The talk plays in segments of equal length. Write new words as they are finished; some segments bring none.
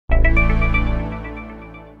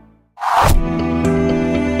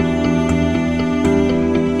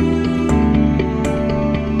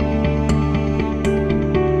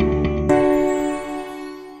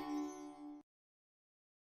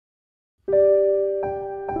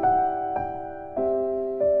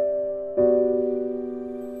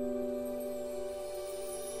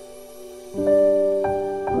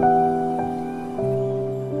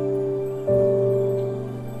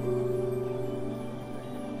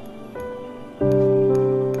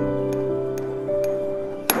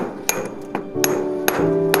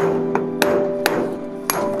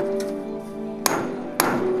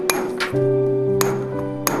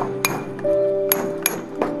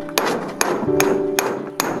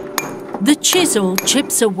The chisel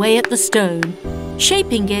chips away at the stone,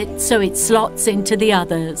 shaping it so it slots into the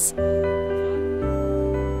others.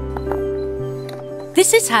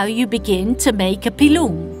 This is how you begin to make a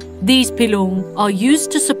pilun. These pilun are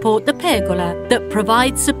used to support the pergola that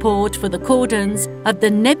provides support for the cordons of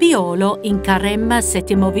the Nebbiolo in Caremma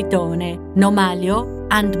Settimo Vitone, Nomalio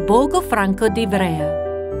and Borgo Franco di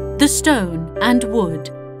Ivrea. The stone and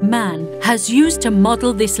wood man has used to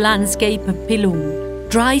model this landscape of pilun.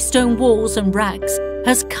 Dry stone walls and racks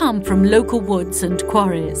has come from local woods and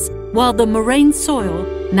quarries, while the moraine soil,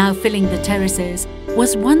 now filling the terraces,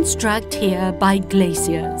 was once dragged here by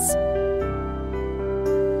glaciers.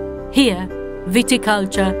 Here,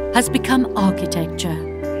 viticulture has become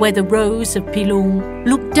architecture, where the rows of pilun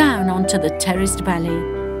look down onto the terraced valley,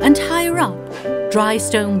 and higher up, dry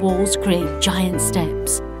stone walls create giant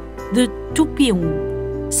steps, the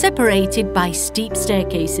topie, separated by steep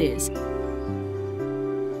staircases,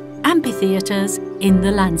 amphitheatres in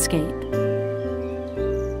the landscape.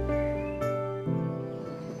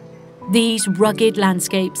 These rugged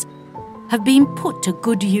landscapes have been put to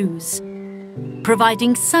good use,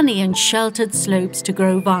 providing sunny and sheltered slopes to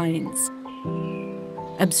grow vines,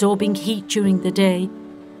 absorbing heat during the day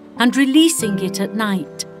and releasing it at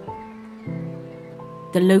night.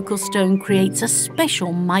 The local stone creates a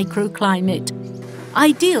special microclimate,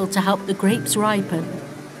 ideal to help the grapes ripen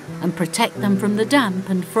and protect them from the damp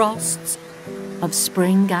and frosts of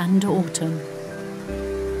spring and autumn.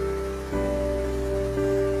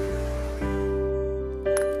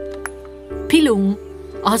 Pilun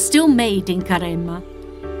are still made in Caremma.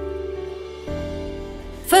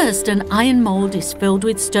 First, an iron mould is filled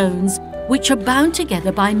with stones which are bound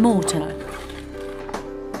together by mortar.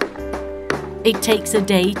 It takes a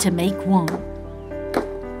day to make one.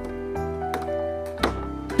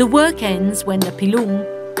 The work ends when the pilun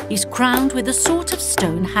is crowned with a sort of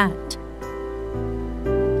stone hat.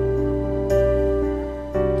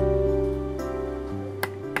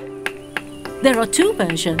 There are two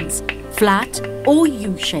versions, flat or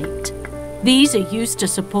U-shaped. These are used to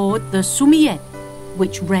support the soumillet,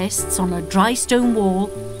 which rests on a dry stone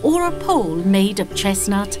wall or a pole made of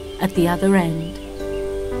chestnut at the other end.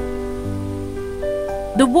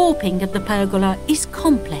 The warping of the pergola is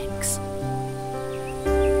complex.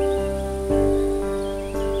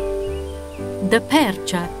 The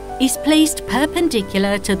percha is placed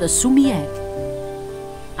perpendicular to the soumillet,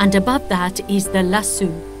 and above that is the lasso.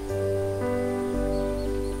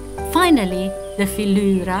 Finally, the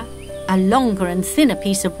filura, a longer and thinner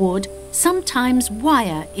piece of wood, sometimes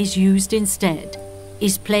wire is used instead,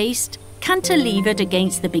 is placed cantilevered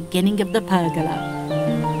against the beginning of the pergola.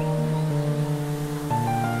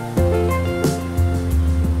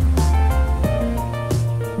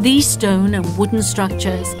 These stone and wooden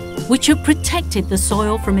structures, which have protected the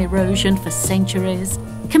soil from erosion for centuries,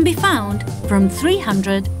 can be found from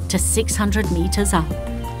 300 to 600 meters up.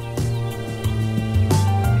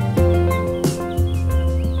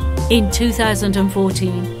 In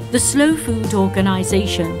 2014, the Slow Food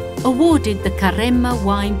Organization awarded the Caremma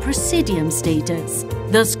wine Presidium status,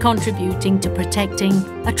 thus contributing to protecting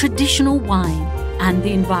a traditional wine and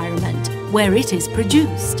the environment where it is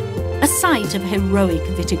produced, a site of heroic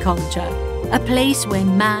viticulture, a place where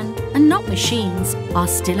man and not machines are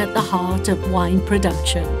still at the heart of wine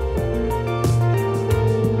production.